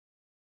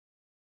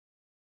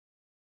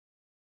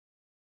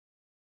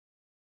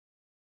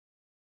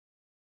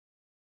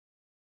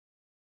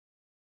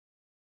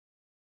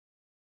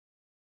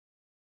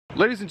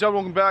Ladies and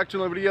gentlemen, welcome back to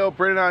another video.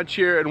 Brandon Hodge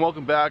here, and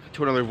welcome back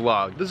to another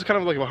vlog. This is kind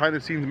of like behind the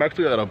scenes. I'm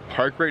actually at a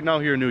park right now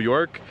here in New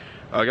York.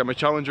 I got my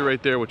Challenger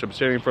right there, which I'm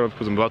standing in front of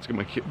because I'm about to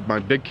get my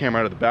big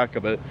camera out of the back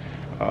of it.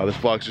 This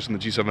vlog's just in the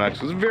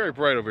G7X. It's very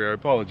bright over here, I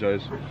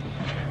apologize.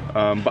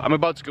 But I'm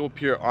about to go up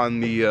here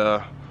on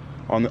the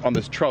on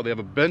this trail. They have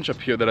a bench up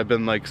here that I've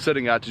been like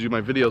sitting at to do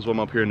my videos while I'm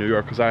up here in New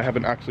York because I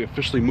haven't actually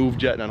officially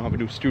moved yet and I don't have a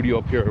new studio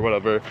up here or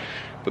whatever.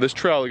 But this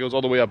trail, it goes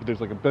all the way up. There's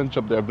like a bench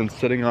up there I've been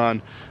sitting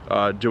on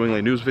doing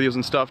like news videos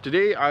and stuff.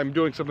 Today I'm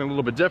doing something a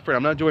little bit different.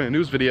 I'm not doing a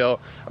news video.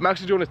 I'm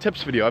actually doing a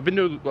tips video. I've been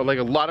doing like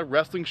a lot of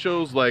wrestling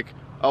shows,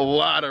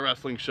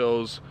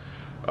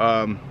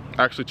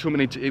 actually too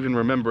many to even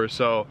remember.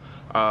 So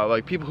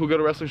like people who go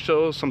to wrestling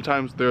shows,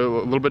 sometimes they're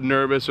a little bit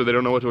nervous or they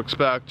don't know what to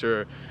expect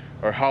or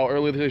how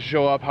early they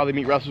show up, how they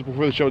meet wrestlers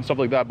before the show and stuff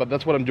like that. But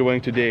that's what I'm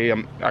doing today.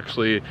 I'm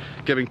actually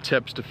giving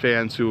tips to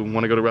fans who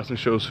want to go to wrestling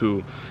shows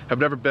who have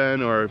never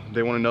been or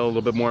they want to know a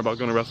little bit more about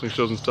going to wrestling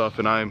shows and stuff.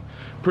 And I'm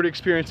pretty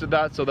experienced at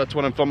that, so that's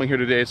what I'm filming here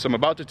today. So I'm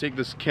about to take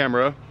this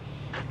camera.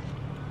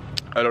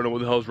 I don't know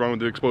what the hell is wrong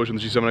with the exposure in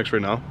the G7X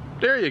right now.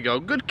 There you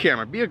go, good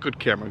camera, be a good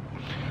camera.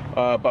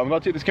 But I'm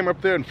about to take this camera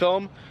up there and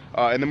film,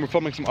 and then we're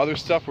filming some other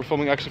stuff. We're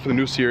filming actually for the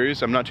new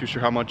series. I'm not too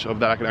sure how much of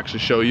that I can actually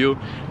show you.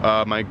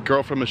 My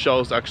girlfriend Michelle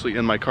is actually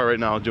in my car right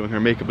now doing her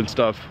makeup and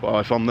stuff while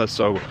I film this.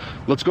 So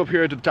let's go up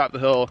here to the top of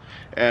the hill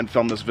and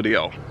film this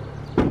video.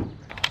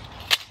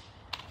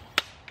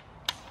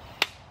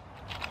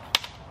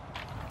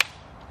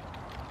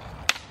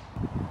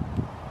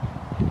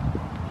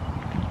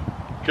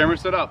 Camera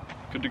set up,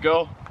 good to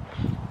go.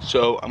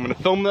 So I'm gonna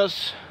film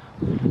this,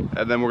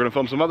 and then we're gonna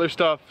film some other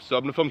stuff. So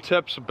I'm gonna film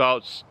tips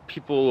about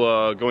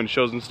people going to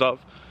shows and stuff.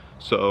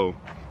 So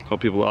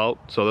help people out.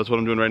 So that's what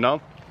I'm doing right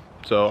now.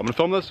 So I'm gonna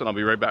film this and I'll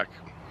be right back.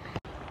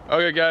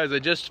 Okay guys, I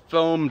just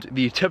filmed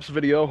the tips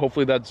video.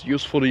 Hopefully that's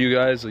useful to you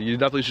guys. You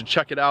definitely should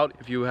check it out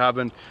if you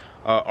haven't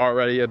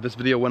already. This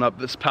video went up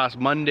this past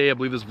Monday. I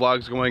believe this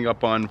vlog's going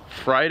up on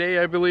Friday,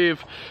 I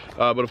believe.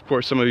 But of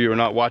course, some of you are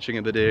not watching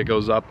it the day it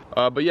goes up.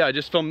 But yeah, I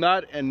just filmed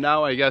that, and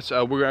now I guess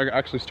we're gonna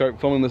actually start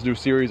filming this new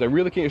series. I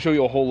really can't show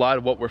you a whole lot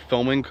of what we're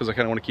filming because I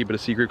kind of want to keep it a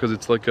secret because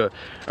it's like a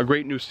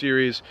great new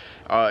series.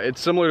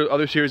 It's similar to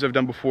other series I've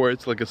done before.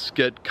 It's like a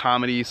skit,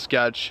 comedy,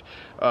 sketch.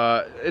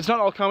 It's not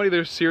all comedy,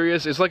 they're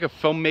serious. It's like a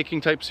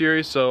filmmaking type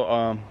series,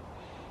 so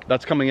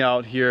that's coming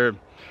out here.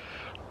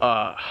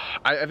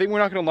 I think we're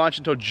not going to launch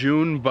until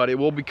June, but it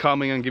will be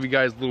coming and give you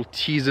guys little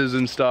teases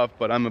and stuff.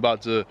 But I'm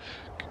about to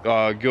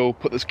go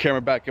put this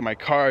camera back in my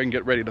car and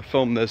get ready to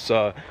film this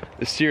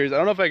this series. I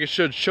don't know if I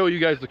should show you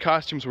guys the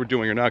costumes we're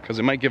doing or not because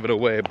it might give it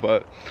away,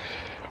 but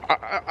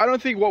I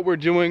don't think what we're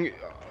doing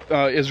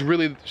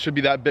should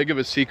be that big of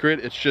a secret.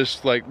 It's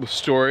just like the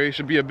story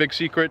should be a big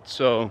secret.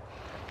 So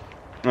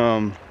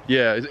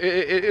yeah,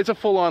 it's a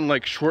full-on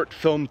like short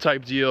film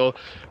type deal.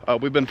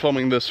 We've been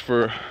filming this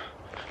for,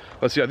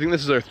 let's see, I think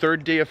this is our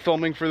third day of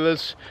filming for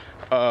this.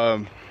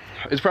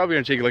 It's probably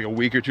gonna take like a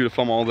week or two to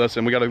film all this,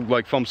 and we gotta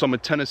like film some in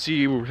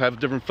Tennessee. We have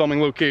different filming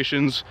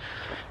locations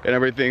and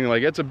everything.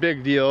 Like, it's a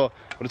big deal,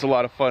 but it's a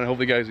lot of fun. I hope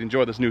you guys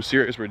enjoy this new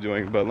series we're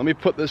doing. But let me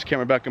put this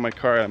camera back in my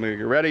car. I'm gonna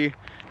get ready, and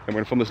we're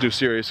gonna film this new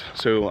series.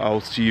 So I'll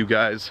see you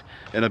guys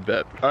in a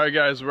bit. All right,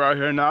 guys, we're out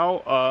here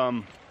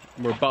now.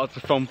 We're about to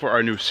film for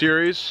our new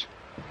series.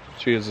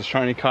 She has a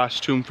shiny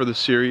costume for the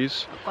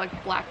series.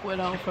 Like Black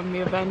Widow from the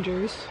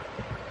Avengers.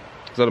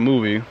 Is that a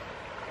movie?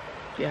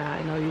 Yeah,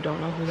 I know you don't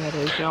know who that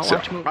is. You don't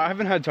watch movies. I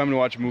haven't had time to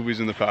watch movies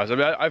in the past. I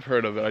mean, I've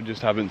heard of it, I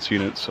just haven't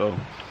seen it, so.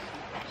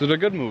 Is it a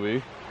good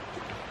movie?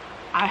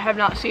 I have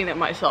not seen it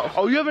myself.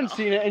 Oh, you haven't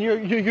seen it, and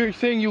you're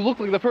saying you look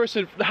like the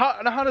person.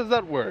 How does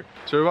that work?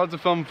 So we're about to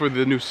film for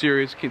the new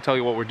series. Can't tell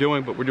you what we're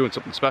doing, but we're doing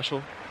something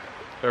special.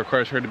 It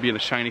requires her to be in a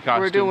shiny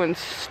costume. We're doing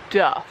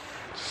stuff.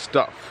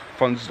 Stuff.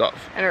 Fun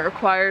stuff. And it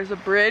requires a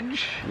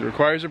bridge. It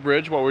requires a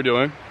bridge, what we're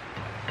doing.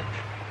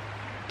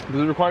 Does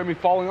it require me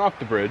falling off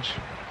the bridge?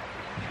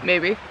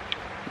 Maybe.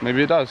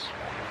 Maybe it does.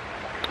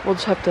 We'll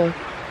just have to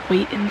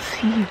wait and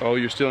see. Oh,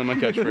 you're stealing my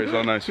catchphrase.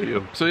 How nice of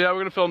you. So yeah, we're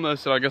gonna film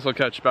this, and I guess I'll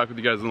catch back with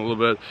you guys in a little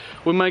bit.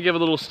 We might give a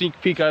little sneak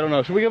peek, I don't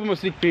know. Should we give them a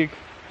sneak peek?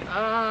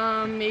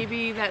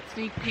 Maybe that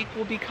sneak peek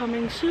will be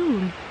coming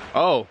soon.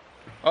 Oh.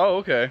 Oh,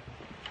 okay.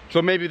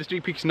 So maybe the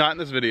sneak peek's not in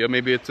this video.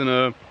 Maybe it's in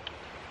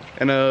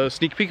a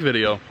sneak peek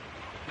video.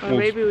 Or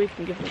maybe we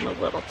can give them a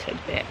little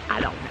tidbit.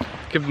 I don't know.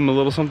 Give them a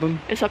little something?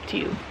 It's up to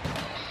you.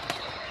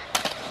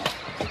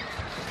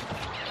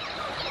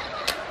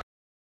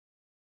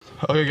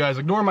 Okay guys,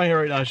 ignore my hair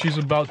right now. She's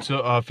about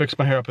to fix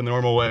my hair up in the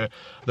normal way.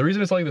 The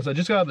reason it's like this, I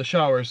just got out of the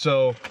shower,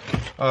 so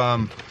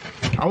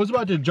I was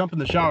about to jump in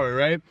the shower,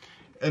 right?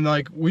 And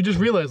like, we just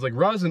realized like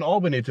Roz in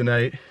Albany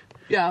tonight.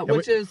 Yeah,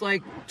 which is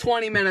like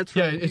 20 minutes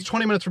from it's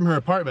 20 minutes from her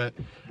apartment.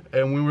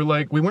 And we were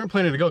like, we weren't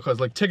planning to go because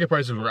like ticket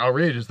prices were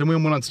outrageous. Then we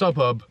went on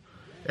StubHub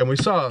and we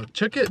saw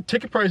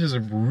ticket prices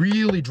have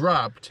really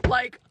dropped.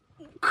 Like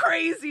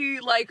crazy.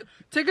 Like,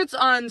 tickets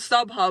on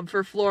StubHub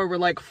for floor were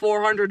like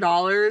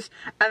 $400,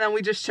 and then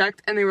we just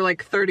checked and they were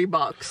like 30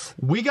 bucks.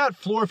 We got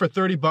floor for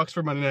 30 bucks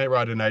for Monday Night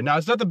Raw tonight. Now,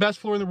 it's not the best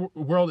floor in the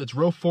world. It's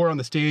row 4 on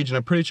the stage, and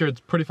I'm pretty sure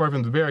it's pretty far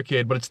from the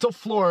barricade, but it's still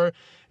floor.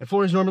 And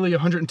floor is normally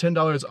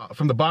 $110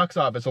 from the box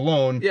office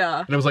alone. Yeah.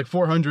 And it was like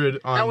 $400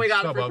 on And we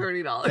got StubHub. it for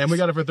 $30. And we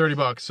got it for 30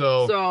 bucks.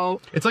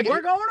 So it's like,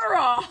 we're going to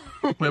Raw.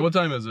 Wait, what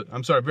time is it?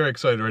 I'm sorry, I'm very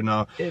excited right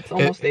now. It's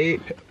almost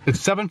 8. It's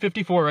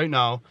 7:54 right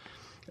now.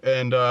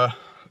 And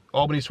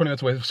Albany's 20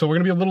 minutes away. So we're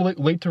going to be a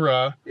little late to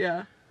Raw.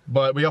 Yeah.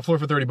 But we got floor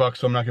for 30 bucks,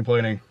 so I'm not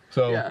complaining.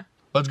 So yeah.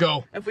 Let's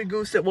go. If we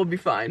goose it, we'll be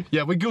fine.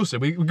 Yeah, we goose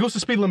it. We goose the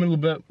speed limit a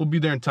little bit. We'll be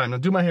there in time. Now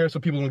do my hair so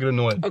people don't get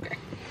annoyed. Okay.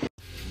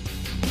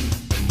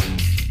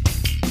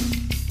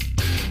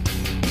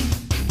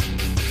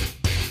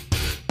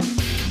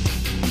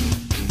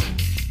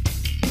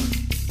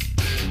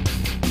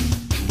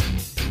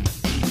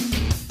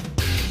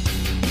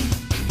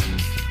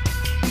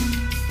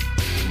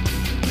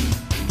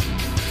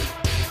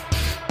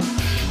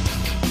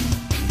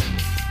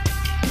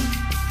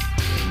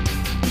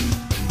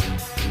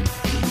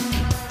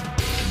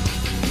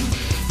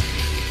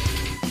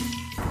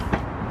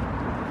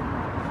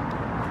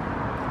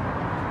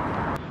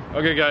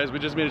 Okay guys, we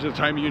just made it to the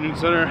Time Union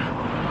Center.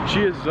 She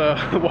is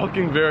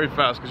walking very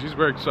fast because she's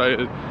very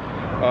excited.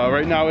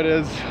 Right now it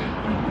is,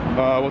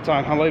 what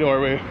time, how late are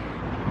we?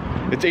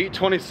 It's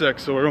 8:26,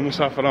 so we're almost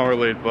half an hour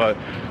late, but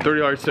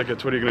 $30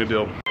 tickets, what are you gonna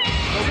do? So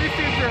these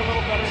seats are a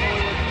little better than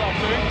we would stuff,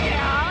 right?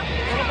 Yeah. A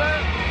little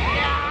bit?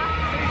 Yeah.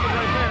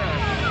 Right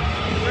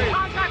there. Great.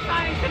 Contract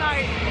signing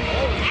tonight.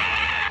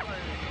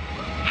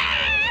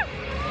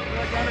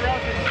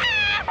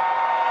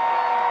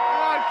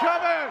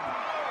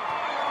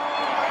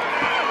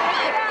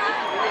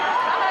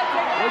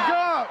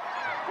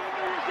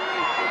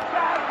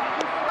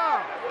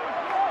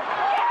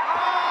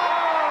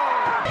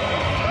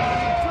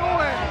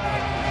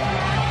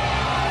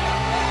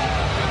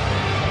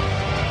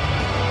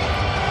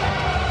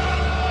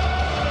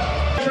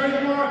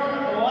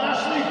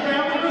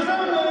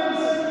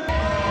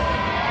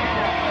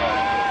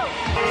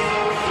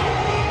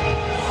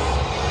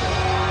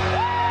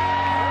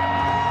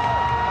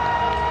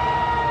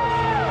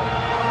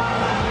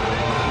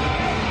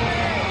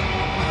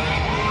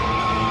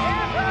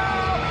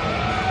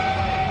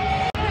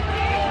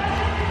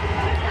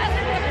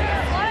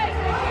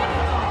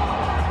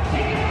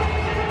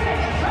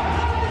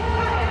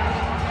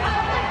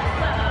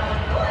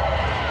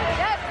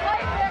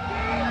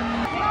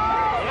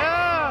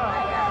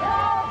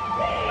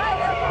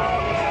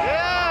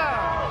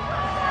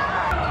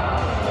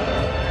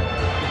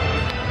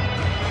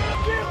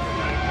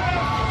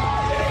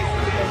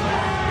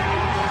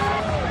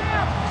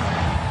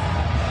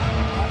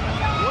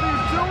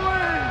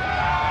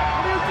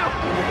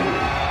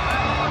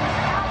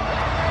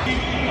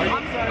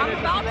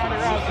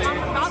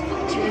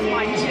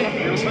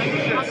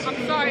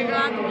 I'm sorry, you're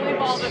not gonna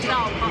leave all this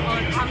out.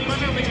 I'm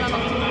literally gonna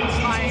lose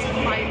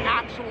my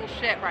actual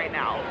shit right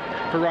now.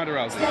 For Ronda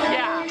Rousey?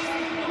 Yeah.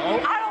 Oh?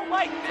 I don't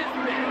like this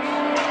bitch.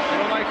 You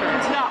don't like her?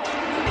 No.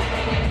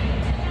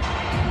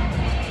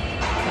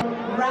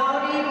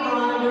 Rowdy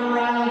Ronda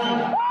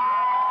Rousey.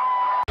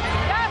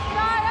 Yes,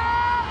 Nia!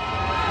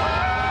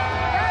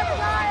 Yes,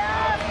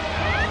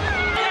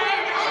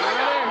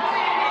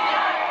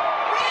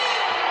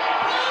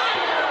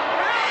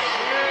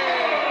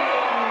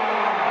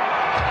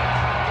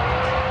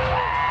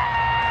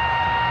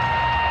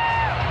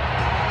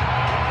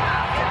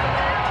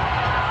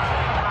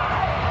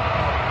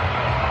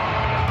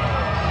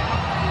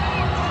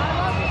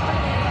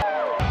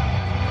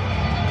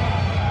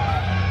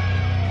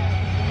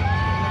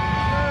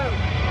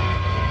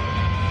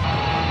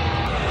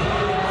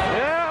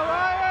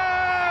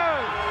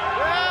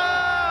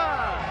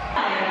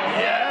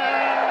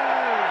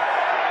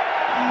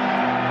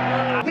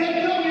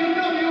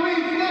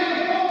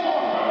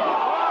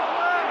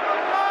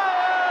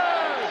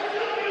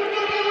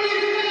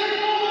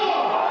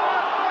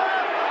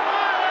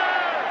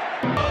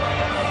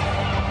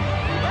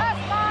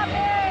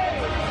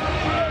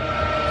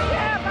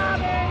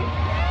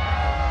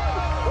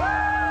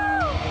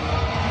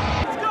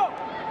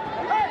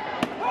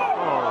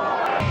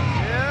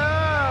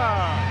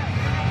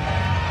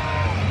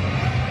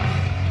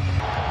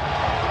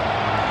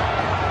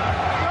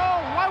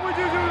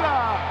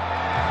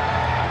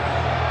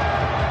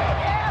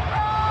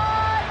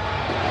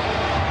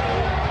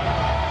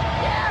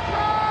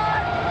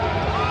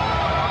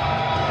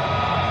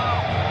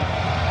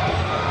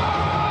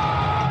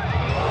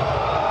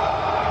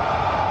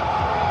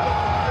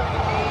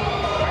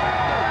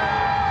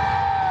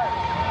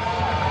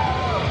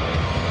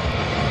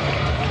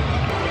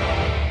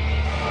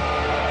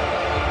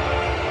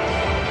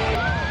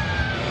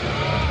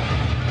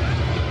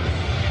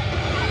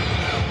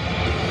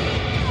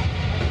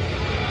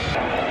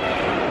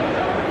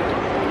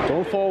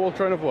 Don't fall while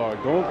trying to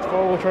vlog. Don't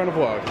fall while trying to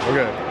vlog.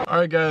 Okay.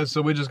 Alright guys,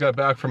 so we just got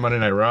back from Monday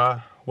Night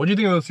Raw. What do you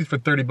think of those seats for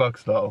 30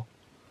 bucks though?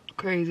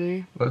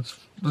 Crazy. That's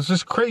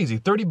just crazy.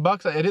 30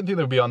 bucks. I didn't think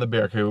they would be on the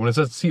Barracuda. When it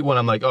says seat 1,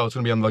 I'm like, oh, it's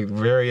gonna be on like the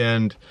very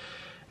end.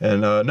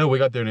 And no, we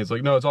got there and he's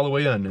like, no, it's all the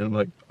way in. And I'm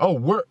like, oh,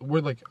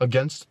 we're like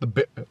against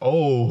the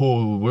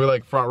we're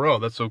like front row.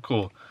 That's so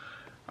cool.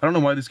 I don't know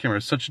why this camera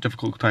has such a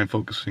difficult time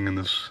focusing in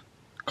this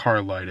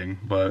car lighting,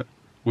 but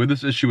with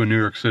this issue in New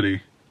York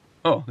City,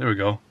 oh, there we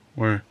go.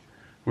 We're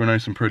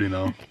nice and pretty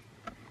now.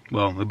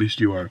 Well, at least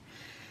you are.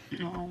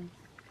 No.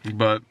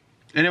 But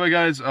anyway,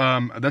 guys,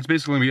 that's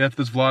basically gonna be it for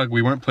this vlog.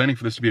 We weren't planning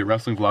for this to be a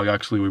wrestling vlog.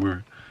 Actually, we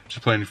were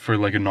just planning for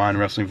like a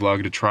non-wrestling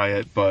vlog to try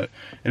it, but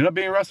it ended up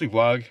being a wrestling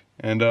vlog.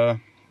 And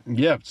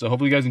yeah, so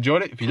hopefully you guys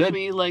enjoyed it. If you did,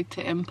 we like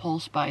to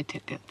impulse buy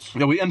tickets.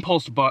 Yeah, we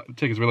impulse bought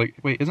tickets. We're like,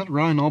 wait, isn't it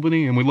Raw in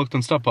Albany? And we looked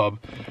on StubHub.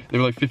 They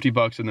were like 50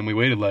 bucks, and then we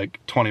waited like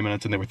 20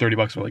 minutes, and they were 30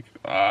 bucks. We're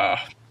like,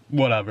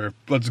 whatever,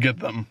 let's get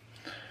them.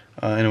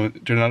 And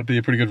it turned out to be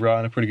a pretty good Raw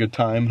and a pretty good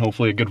time.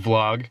 Hopefully a good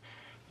vlog.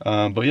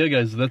 But yeah,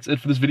 guys, that's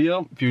it for this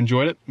video. If you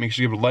enjoyed it, make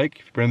sure you give it a like.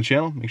 If you're brand new to the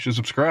channel, make sure to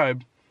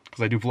subscribe,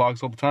 because I do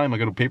vlogs all the time. I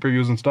go to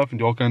pay-per-views and stuff and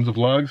do all kinds of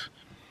vlogs.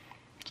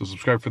 So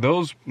subscribe for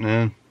those,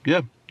 and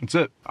yeah, that's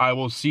it. I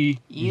will see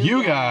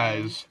you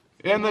guys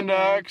in the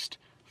next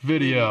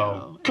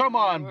video. Come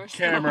on,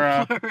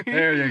 camera.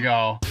 There you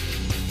go.